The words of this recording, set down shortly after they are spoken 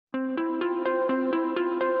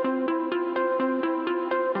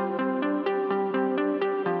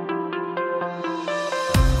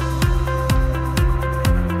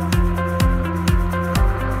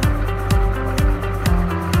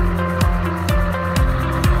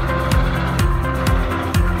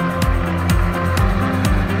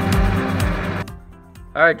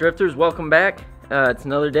Alright drifters, welcome back. It's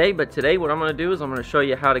another day, but today what I'm going to do is I'm going to show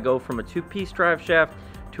you how to go from a 2-piece drive shaft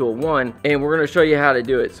to a 1, and we're going to show you how to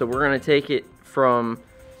do it. So we're going to take it from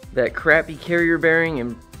that crappy carrier bearing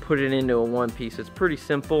and put it into a 1-piece. It's pretty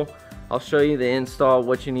simple. I'll show you the install,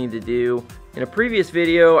 what you need to do. In a previous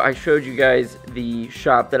video I showed you guys the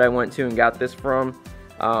shop that I went to and got this from.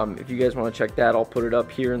 If you guys want to check that, I'll put it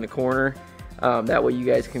up here in the corner. That way you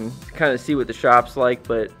guys can kind of see what the shop's like,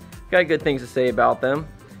 but got good things to say about them.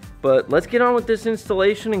 But let's get on with this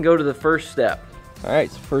installation and go to the first step.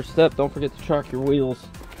 Alright, so first step, don't forget to chalk your wheels.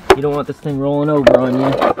 You don't want this thing rolling over on you.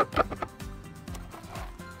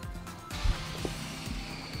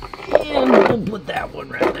 And we'll put that one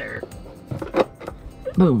right there.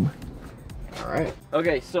 Boom. Alright.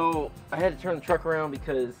 Okay, so I had to turn the truck around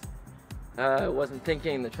because I wasn't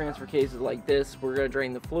thinking the transfer case is like this. We're going to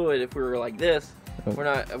drain the fluid. If we were like this, we're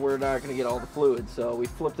not going to get all the fluid. So we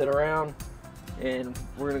flipped it around and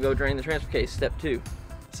we're going to go drain the transfer case, step 2.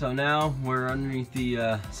 So now we're underneath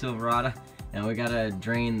the Silverado and we got to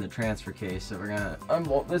drain the transfer case. So we're going to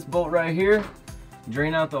unbolt this bolt right here,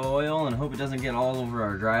 drain out the oil, and hope it doesn't get all over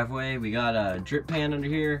our driveway. We got a drip pan under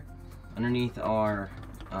here underneath our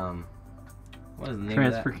what is the name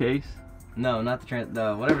transfer of that? Case? No, not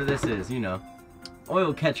the whatever this is, you know.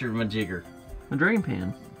 Oil catcher majigger. A drain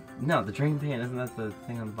pan. No, the drain pan, isn't that the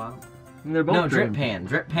thing on the bottom? And they're both no, drip pan.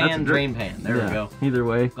 Drip pan, drain pan. There we go. Either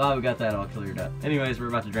way. Glad we got that all cleared up. Anyways, we're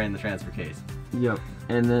about to drain the transfer case. Yep.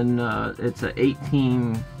 And then it's a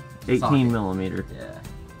 18 millimeter. Yeah.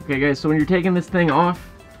 Okay guys, so when you're taking this thing off,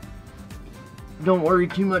 don't worry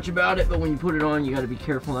too much about it, but when you put it on, you got to be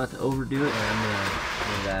careful not to overdo it. Yeah, I'm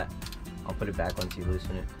gonna do that. I'll put it back once you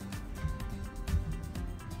loosen it.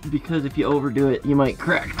 Because if you overdo it, you might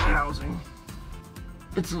crack the housing.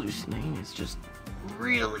 It's loosening, it's just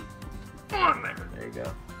really on there. There you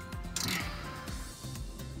go.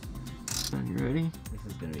 Are you ready? This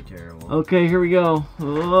is gonna be terrible. Okay, here we go.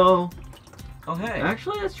 Oh. Oh, hey.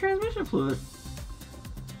 Actually, that's transmission fluid.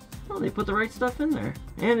 Oh, they put the right stuff in there.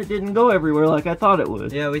 And it didn't go everywhere like I thought it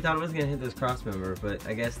would. Yeah, we thought it was gonna hit this cross member, but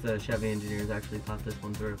I guess the Chevy engineers actually thought this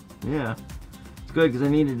one through. Yeah. It's good because I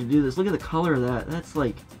needed to do this. Look at the color of that. That's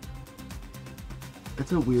like...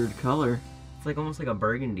 That's a weird color. It's like almost like a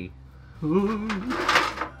burgundy.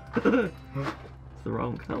 It's the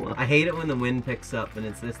wrong color. I hate it when the wind picks up and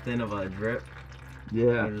it's this thin of a drip.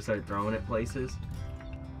 Yeah. You just start throwing it places.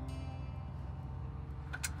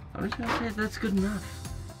 I'm just gonna say that's good enough.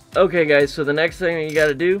 Okay guys, so the next thing you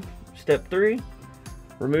gotta do, step 3,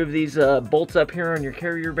 remove these bolts up here on your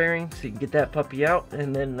carrier bearing so you can get that puppy out,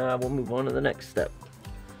 and then we'll move on to the next step.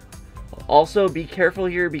 Also, be careful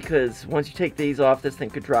here because once you take these off, this thing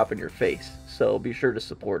could drop in your face, so be sure to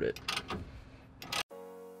support it.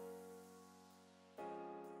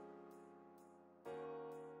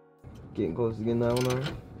 Getting close to getting that one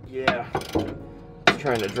on? Yeah. It's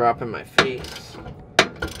trying to drop in my face.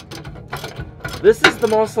 This is the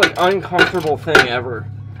most like uncomfortable thing ever.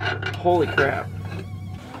 Holy crap.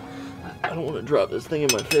 I don't want to drop this thing in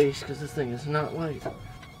my face because this thing is not light.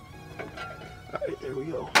 Alright, there we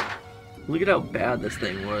go. Look at how bad this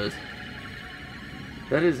thing was.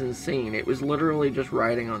 That is insane. It was literally just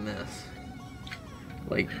riding on this.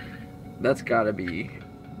 Like, that's gotta be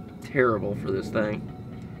terrible for this thing.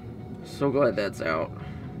 So glad that's out.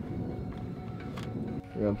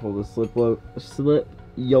 We're gonna pull the slip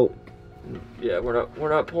yoke. Yeah, we're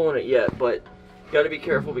not pulling it yet, but you gotta be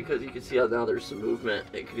careful because you can see how now there's some movement.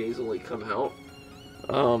 It could easily come out.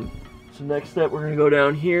 So next step, we're gonna go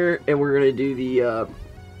down here and we're gonna do the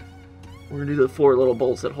 4 little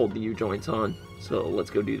bolts that hold the U-joints on. So let's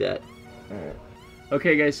go do that. Alright.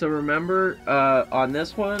 Okay guys, so remember on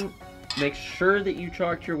this one, make sure that you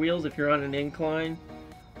chalked your wheels if you're on an incline.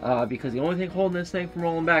 Because the only thing holding this thing from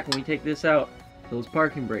rolling back when we take this out, those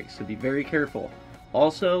parking brakes, so be very careful.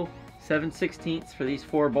 Also, 7/16 for these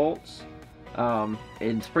 4 bolts,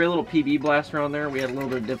 and spray a little PB blaster on there. We had a little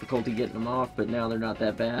bit of difficulty getting them off, but now they're not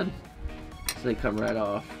that bad, so they come right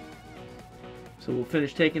off. So we'll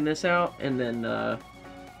finish taking this out, and then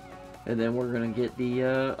we're gonna get the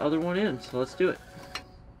other one in. So let's do it.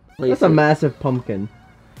 That's a massive pumpkin.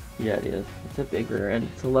 Yeah, it is. It's a big rear end.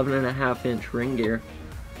 It's 11.5-inch ring gear.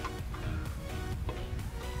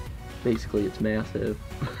 Basically, it's massive.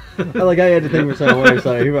 I like how you had to think for some way,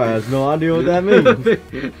 so he probably has no idea what that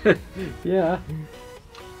means. Yeah.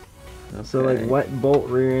 Okay. So, like, what bolt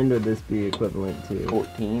rear end would this be equivalent to?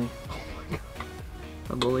 14. Oh my god.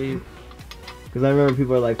 I believe. Because I remember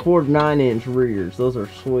people are like 4 to 9-inch rears. Those are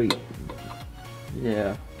sweet.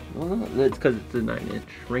 Yeah. Well, no, that's because it's a 9-inch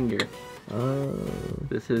ring gear.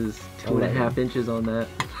 This is 2.5 inches on that.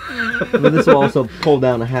 But this will also pull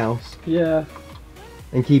down a house. Yeah.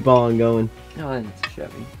 And keep on going. Oh, and it's a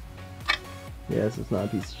Chevy. Yes, it's not a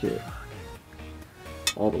piece of shit.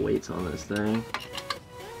 All the weights on this thing.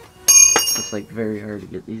 It's like very hard to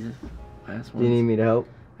get these last ones. Do you need me to help?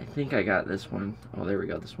 I think I got this one. Oh, there we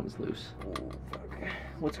go. This one's loose. Oh, fuck.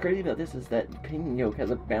 What's crazy about this is that pinion yoke has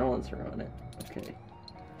a balancer on it. Okay.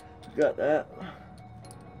 Got that.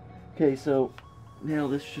 Okay, so now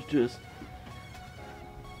this should just...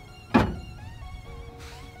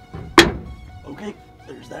 Okay,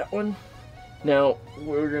 there's that one. Now,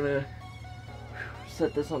 we're gonna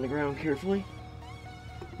set this on the ground carefully.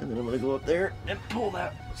 And then I'm gonna go up there and pull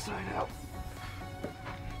that side out.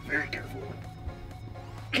 Very carefully.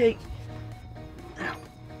 Okay. Now,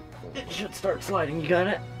 it should start sliding. You got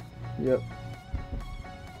it? Yep.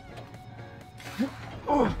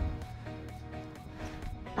 Oh,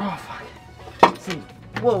 oh fuck. See,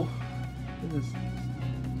 whoa. This is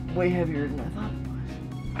way heavier than I thought it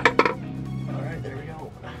was. Alright, there we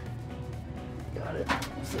go. Got it.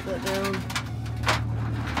 Set that down.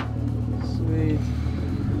 Sweet.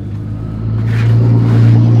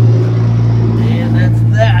 And that's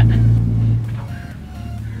that.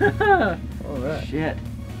 Alright. Shit.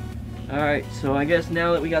 Alright, so I guess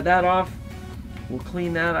now that we got that off, we'll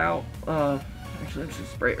clean that out. Actually, I'm just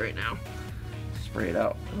gonna spray it right now. Spray it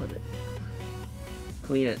out. Let it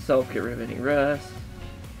clean itself, get rid of any rust.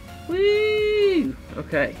 Woo!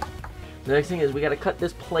 Okay. The next thing is we gotta cut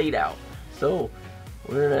this plate out. So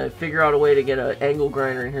we're gonna figure out a way to get an angle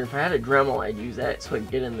grinder in here. If I had a Dremel, I'd use that so I can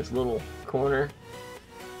get in this little corner.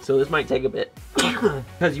 So this might take a bit.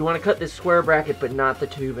 Because you want to cut this square bracket, but not the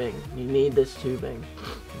tubing. You need this tubing,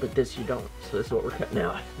 but this you don't. So this is what we're cutting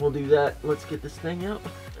out. We'll do that. Let's get this thing out.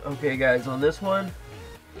 Okay guys, on this one,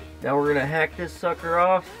 now we're gonna hack this sucker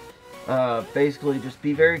off. Basically just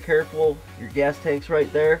be very careful. Your gas tank's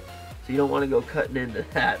right there, so you don't want to go cutting into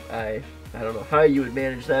that. I don't know how you would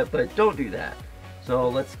manage that, but don't do that. So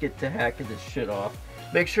let's get to hacking this shit off.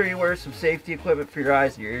 Make sure you wear some safety equipment for your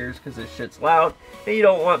eyes and your ears, because this shit's loud and you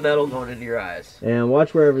don't want metal going into your eyes. And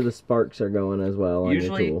watch wherever the sparks are going as well on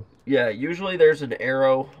your tool. Yeah, usually there's an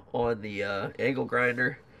arrow on the angle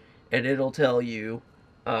grinder, and it'll tell you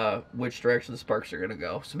which direction the sparks are going to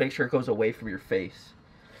go. So make sure it goes away from your face.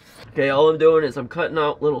 Okay, all I'm doing is I'm cutting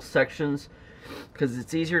out little sections, because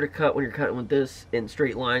it's easier to cut when you're cutting with this in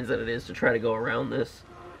straight lines than it is to try to go around this.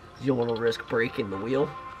 You don't want to risk breaking the wheel.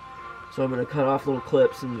 So I'm going to cut off little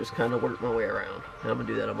clips and just kind of work my way around. And I'm going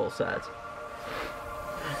to do that on both sides.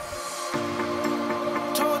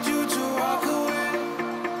 Told you to walk away.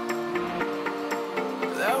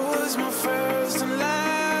 That was my first and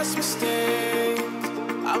last mistake.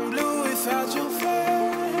 I'm blue without your face.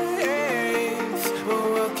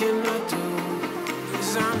 But what can I do?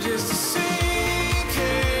 'Cause I'm just a sinking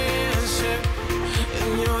ship,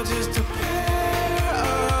 and you're just a pair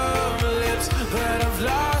of lips that I've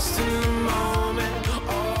lost in the moment. All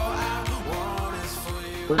I want is for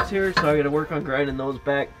you. Splits here, so I got to work on grinding those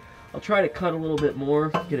back. I'll try to cut a little bit more,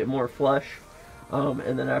 get it more flush,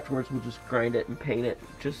 and then afterwards we'll just grind it and paint it.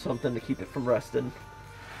 Just something to keep it from rusting.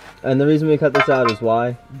 And the reason we cut this out is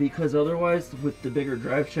why? Because otherwise, with the bigger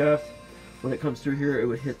drive shaft, when it comes through here, it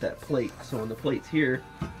would hit that plate. So when the plate's here,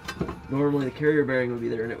 normally the carrier bearing would be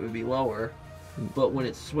there and it would be lower. But when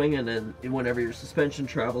it's swinging and whenever your suspension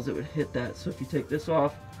travels, it would hit that. So if you take this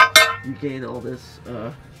off, you gain all this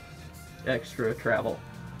extra travel.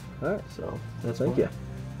 Alright, So that's thank why. you.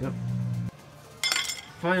 Yep.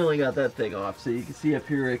 Finally got that thing off. So you can see up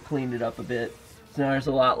here, it cleaned it up a bit. So now there's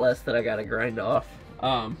a lot less that I got to grind off.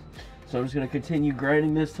 So I'm just going to continue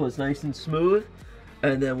grinding this till it's nice and smooth.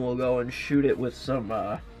 And then we'll go and shoot it with some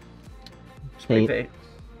spray paint.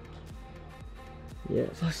 Yes.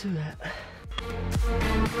 So let's do that.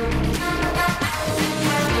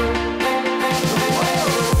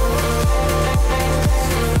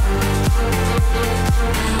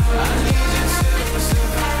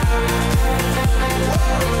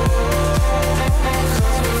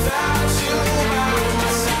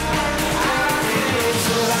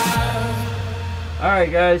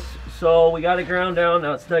 Alright guys, so we got it ground down.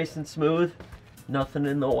 Now it's nice and smooth. Nothing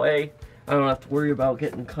in the way. I don't have to worry about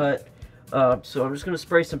getting cut. So I'm just going to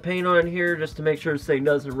spray some paint on here just to make sure this thing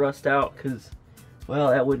doesn't rust out, because, well,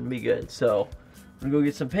 that wouldn't be good. So I'm going to go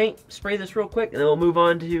get some paint, spray this real quick, and then we'll move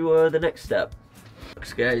on to the next step.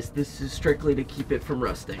 Looks, guys, this is strictly to keep it from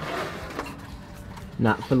rusting.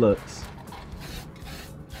 Not for looks.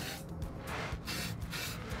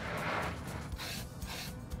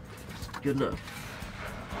 Good enough.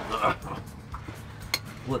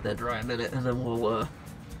 let that dry a minute, and then we'll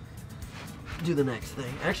do the next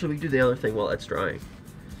thing. Actually, we can do the other thing while it's drying.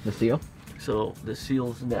 The seal? So the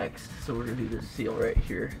seal's next. So we're gonna do this seal right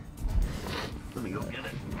here. Let me go get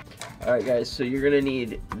it. All right, guys. So you're gonna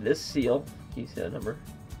need this seal. Can you see that number?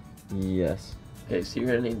 Yes. Okay, so you're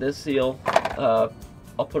gonna need this seal.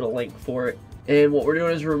 I'll put a link for it. And what we're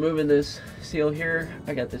doing is removing this seal here.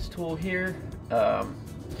 I got this tool here.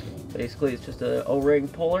 Basically, it's just an O-ring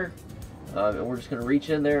puller. And we're just gonna reach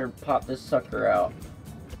in there and pop this sucker out.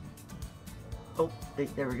 Oh, hey,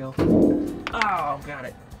 there we go. Oh, got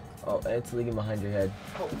it. Oh, it's leaking behind your head.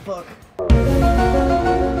 Oh, fuck.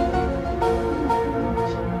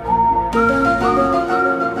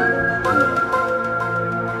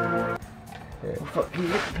 Here. Oh, fuck, can you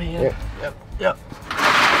get the pan? Here. Yep.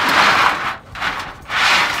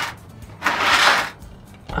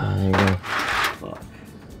 There you go. Fuck.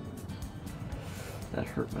 That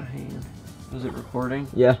hurt my hand. Was it recording?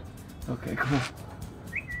 Yeah. Okay, cool.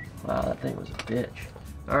 Wow, that thing was a bitch.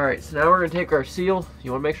 Alright, so now we're going to take our seal.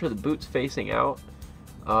 You want to make sure the boot's facing out.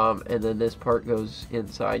 And then this part goes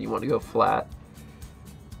inside. You want to go flat.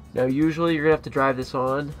 Now, usually you're going to have to drive this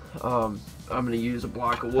on. I'm going to use a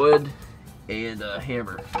block of wood and a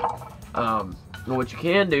hammer. And what you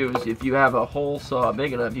can do is if you have a hole saw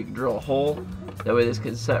big enough, you can drill a hole. That way this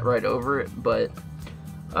can set right over it. But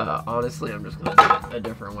honestly, I'm just going to do it a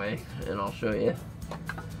different way. And I'll show you.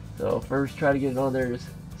 So first, try to get it on there as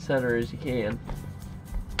center as you can.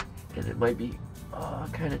 And it might be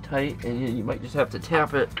kind of tight, and you might just have to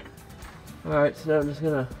tap it. Alright, so now I'm just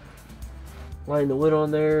going to line the wood on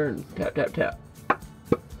there and tap, tap, tap.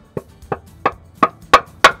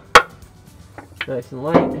 Nice and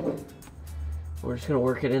light. We're just going to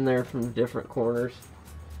work it in there from different corners.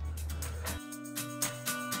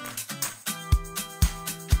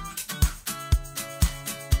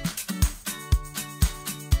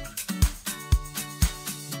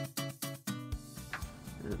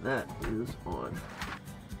 That is on.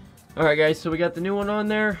 Alright guys, so we got the new one on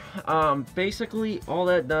there. Basically all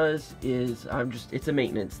that does is it's a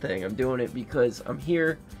maintenance thing. I'm doing it because I'm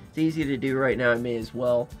here. It's easy to do right now. I may as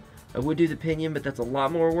well. I would do the pinion, but that's a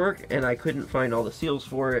lot more work and I couldn't find all the seals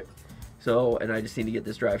for it. So, and I just need to get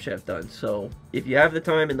this drive shaft done. So if you have the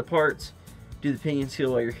time and the parts, do the pinion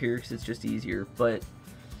seal while you're here because it's just easier. But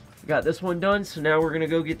we got this one done, so now we're gonna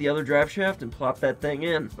go get the other drive shaft and plop that thing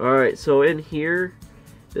in. Alright, so in here,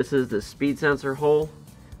 this is the speed sensor hole.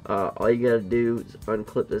 All you gotta do is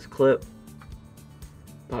unclip this clip,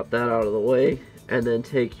 pop that out of the way, and then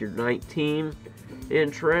take your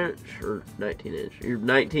 19-inch wrench, or 19-inch, your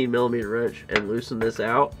 19mm wrench, and loosen this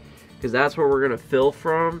out, because that's where we're gonna fill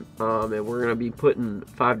from, and we're gonna be putting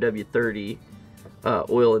 5W30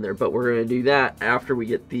 oil in there. But we're gonna do that after we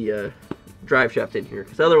get the drive shaft in here,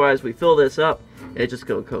 because otherwise we fill this up and it's just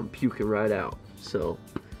gonna come puking right out. So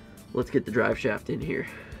let's get the drive shaft in here.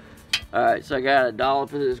 Alright, so I got a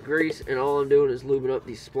dollop of this grease, and all I'm doing is lubing up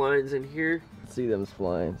these splines in here. See them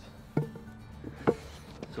splines.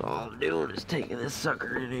 So all I'm doing is taking this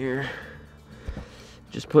sucker in here,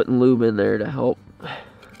 just putting lube in there to help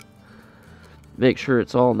make sure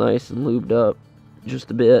it's all nice and lubed up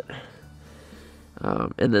just a bit.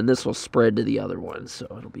 And then this will spread to the other one, so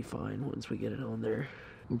it'll be fine once we get it on there.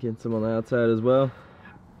 Get some on the outside as well.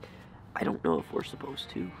 I don't know if we're supposed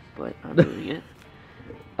to, but I'm doing it.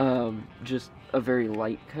 Just a very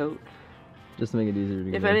light coat. Just to make it easier to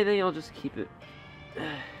get If in. anything, I'll just keep it.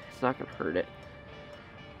 It's not gonna hurt it.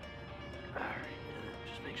 Alright,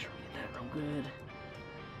 just make sure we get that real good.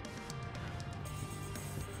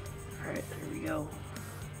 Alright, there we go.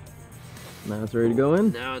 Now it's ready to go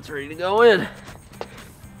in? Now it's ready to go in.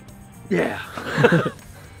 Yeah.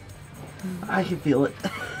 I can feel it.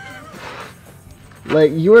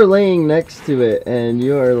 Like, you are laying next to it and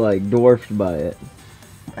you are like dwarfed by it.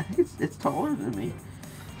 I think it's taller than me.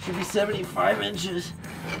 Should be 75 inches.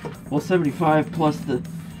 Well, 75 plus the,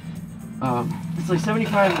 it's like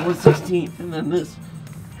 75 and 1/16, and then this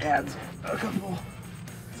adds a couple.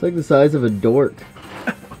 It's like the size of a dork.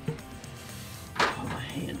 Oh, my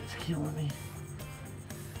hand is killing me.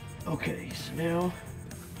 Okay, so now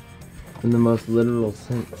In the most literal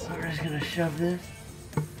sense. we're just gonna shove this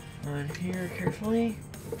on here carefully.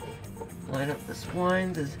 Line up the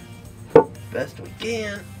splines as best we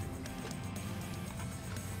can.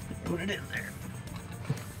 Put it in there.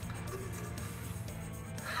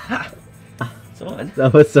 Ha! It's on.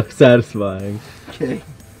 That was so satisfying. Okay.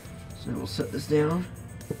 So we'll set this down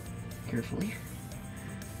carefully.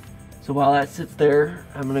 So while that sits there,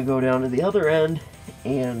 I'm gonna go down to the other end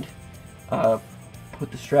and put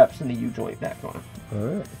the straps in the U-joint back on.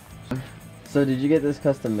 Alright. So did you get this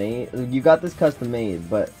custom made? You got this custom made,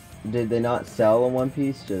 but did they not sell a one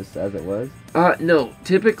piece just as it was? No.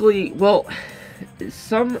 Typically, well,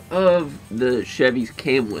 some of the Chevys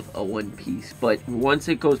came with a one piece, but once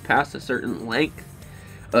it goes past a certain length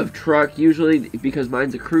of truck, usually because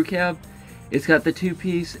mine's a crew cab, it's got the two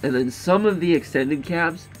piece, and then some of the extended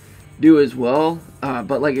cabs do as well.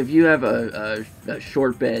 But like if you have a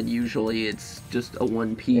short bed, usually it's just a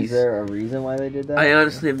one piece. Is there a reason why they did that? I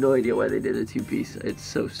honestly have no idea why they did a two piece. It's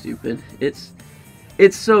so stupid. It's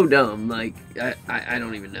so dumb. Like I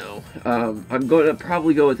don't even know. I'm going to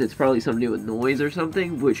probably go with it's probably something to do with noise or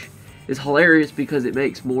something, which is hilarious because it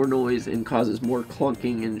makes more noise and causes more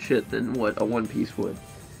clunking and shit than what a one piece would.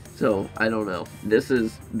 So I don't know.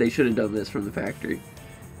 They should have done this from the factory,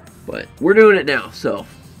 but we're doing it now. So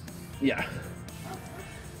yeah.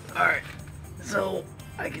 All right. So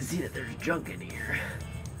I can see that there's junk in here.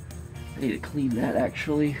 I need to clean that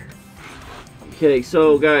actually. Okay,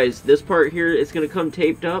 so guys, this part here is going to come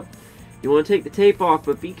taped up. You want to take the tape off,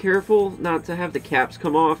 but be careful not to have the caps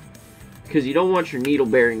come off, because you don't want your needle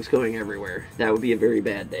bearings going everywhere. That would be a very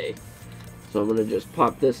bad day. So I'm going to just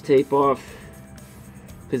pop this tape off,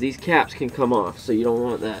 because these caps can come off, so you don't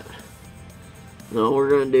want that. Now all we're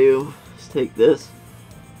going to do is take this,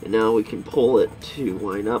 and now we can pull it to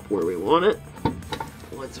line up where we want it.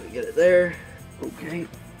 Once we get it there, okay.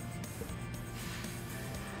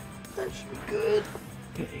 That should be good.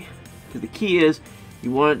 Okay. Because the key is, you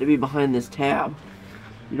want it to be behind this tab.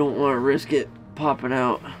 You don't want to risk it popping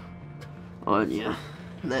out on you.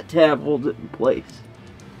 And that tab holds it in place.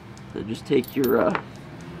 So just take your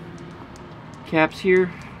caps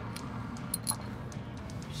here.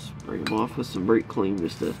 Spray them off with some brake clean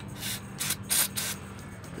just to...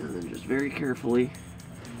 And then just very carefully.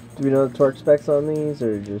 Do we know the torque specs on these,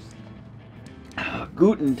 or just...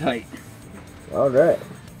 Guten tight. Alright.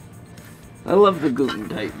 I love the Guten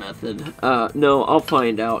tight method. No, I'll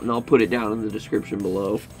find out and I'll put it down in the description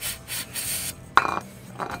below.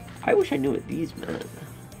 I wish I knew what these meant.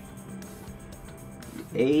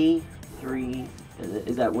 A3,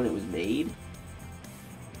 is that when it was made?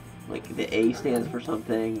 Like the A stands for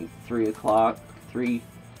something, 3 o'clock,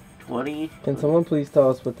 3:20. Can someone please tell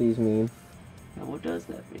us what these mean? Now, what does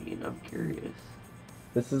that mean? I'm curious.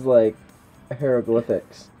 This is like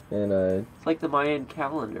hieroglyphics and It's like the Mayan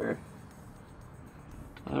calendar.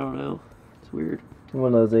 I don't know. It's weird.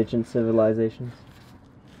 one of those ancient civilizations.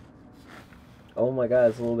 Oh my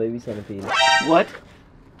god, it's a little baby centipede. What?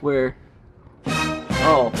 Where?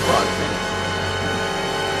 Oh, fuck.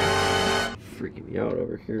 Freaking me out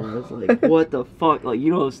over here. I was like, what the fuck? Like,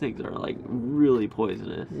 you know those things are like really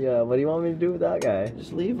poisonous. Yeah, what do you want me to do with that guy?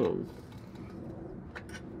 Just leave them.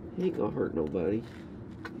 He ain't gonna hurt nobody.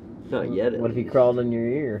 Not yet. What if he crawled in your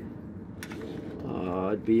ear?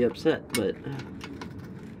 I'd be upset, but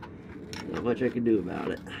not much I can do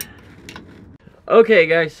about it. Okay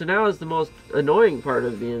guys, so now is the most annoying part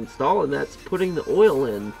of the install, and that's putting the oil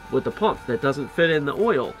in with the pump that doesn't fit in the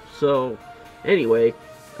oil. So anyway,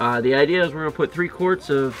 the idea is we're going to put 3 quarts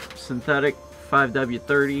of synthetic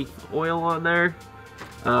 5W30 oil on there.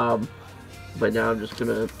 But now I'm just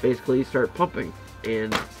going to basically start pumping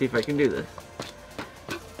and see if I can do this.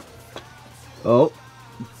 Oh.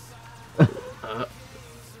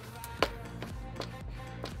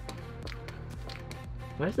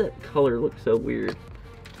 Why does that color look so weird?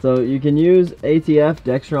 So you can use ATF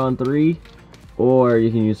Dextron 3, or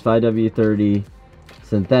you can use 5W30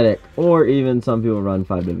 synthetic, or even some people run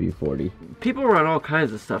 5W40. People run all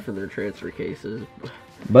kinds of stuff in their transfer cases.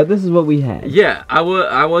 But this is what we had. Yeah, I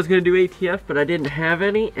was going to do ATF, but I didn't have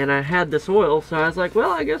any, and I had this oil, so I was like,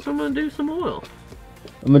 well, I guess I'm going to do some oil.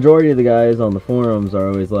 The majority of the guys on the forums are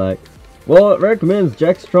always like, well, it recommends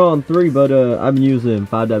Dextron 3, but I've been using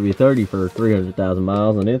 5W30 for 300,000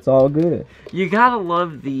 miles, and it's all good. You gotta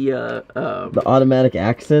love the automatic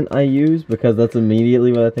accent I use, because that's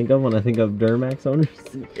immediately what I think of when I think of Duramax owners.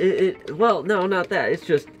 Well, no, not that. It's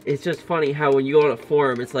just funny how when you go on a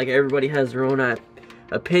forum, it's like everybody has their own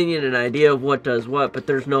opinion and idea of what does what, but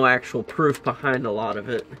there's no actual proof behind a lot of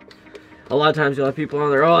it. A lot of times you'll have people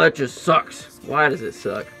on there, oh, that just sucks. Why does it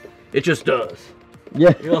suck? It just does.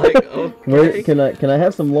 Yeah. You're like, okay. Can I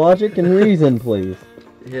have some logic and reason, please?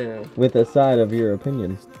 Yeah. With a side of your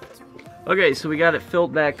opinion. Okay, so we got it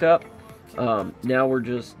filled back up. Now we're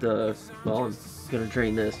just, well, I'm gonna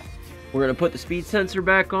drain this. We're gonna put the speed sensor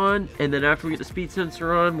back on, and then after we get the speed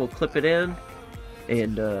sensor on, we'll clip it in,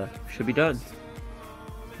 and should be done.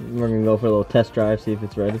 We're gonna go for a little test drive, see if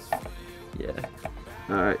it's ready. Yeah.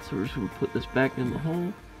 Alright, so we're just gonna put this back in the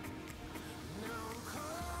hole.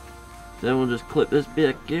 Then we'll just clip this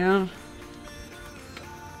back in.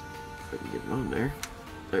 If I can get it on there.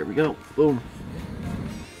 There we go. Boom.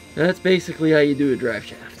 That's basically how you do a drive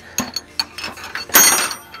shaft.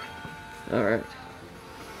 All right.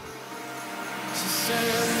 She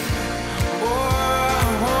said, boy,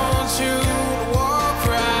 I want you to walk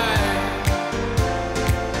right,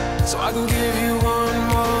 so I can give you one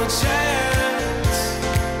more chance.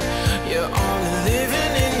 You're only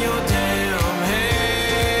living in your damn head.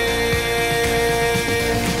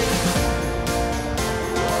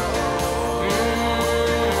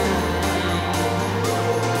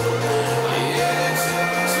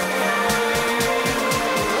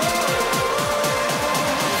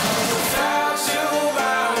 Without you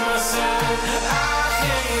by my side, I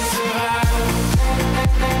can't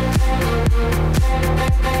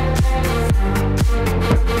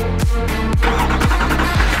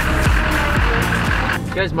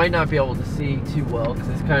You guys might not be able to see too well because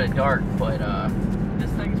it's kind of dark, but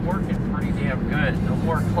this thing's working pretty damn good. No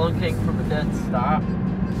more clunking from a dead stop.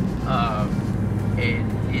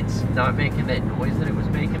 And it's not making that noise that it was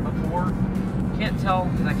making before. Can't tell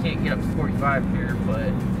because I can't get up to 45 here,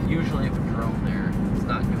 but usually if a drone there, it's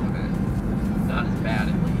not doing it. Not as bad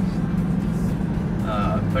at least.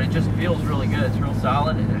 But it just feels really good. It's real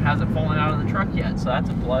solid and it hasn't fallen out of the truck yet, so that's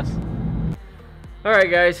a plus.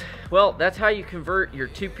 Alright guys, well that's how you convert your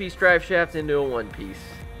 2-piece drive shaft into a 1-piece.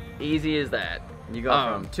 Easy as that. You go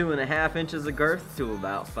from 2.5 inches of girth to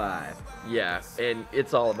about 5. Yeah, and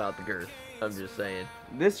it's all about the girth. I'm just saying.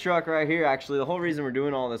 This truck right here, actually, the whole reason we're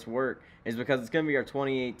doing all this work is because it's going to be our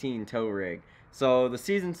 2018 tow rig. So the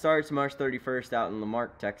season starts March 31st out in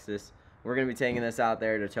Lamarck, Texas. We're going to be taking this out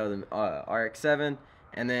there to tow the RX-7.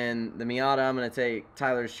 And then the Miata, I'm going to take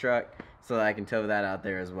Tyler's truck so that I can tow that out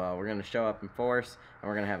there as well. We're going to show up in force, and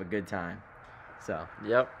we're going to have a good time. So.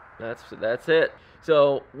 Yep, that's it.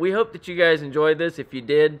 So we hope that you guys enjoyed this. If you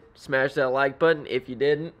did, smash that like button. If you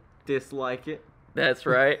didn't, dislike it. That's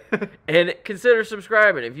right. And consider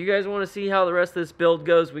subscribing. If you guys want to see how the rest of this build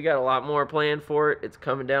goes, we got a lot more planned for it. It's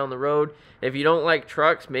coming down the road. If you don't like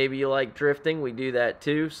trucks, maybe you like drifting, we do that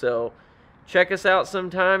too. So check us out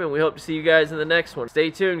sometime, and we hope to see you guys in the next one.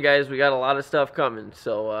 Stay tuned, guys. We got a lot of stuff coming.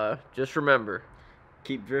 So just remember.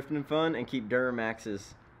 Keep drifting fun and keep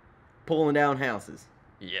Duramaxes pulling down houses.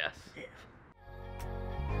 Yes. Yeah.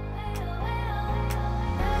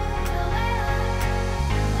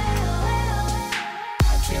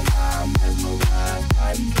 I'm mesmerized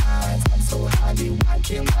by these eyes. I'm so high, I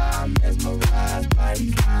can't lie. I'm mesmerized by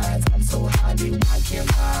these eyes. I'm so high, I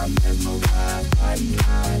can't lie. I'm mesmerized by these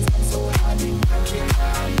eyes. I'm so high, I can't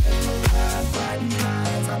lie. I'm mesmerized by these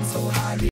eyes. I'm so high.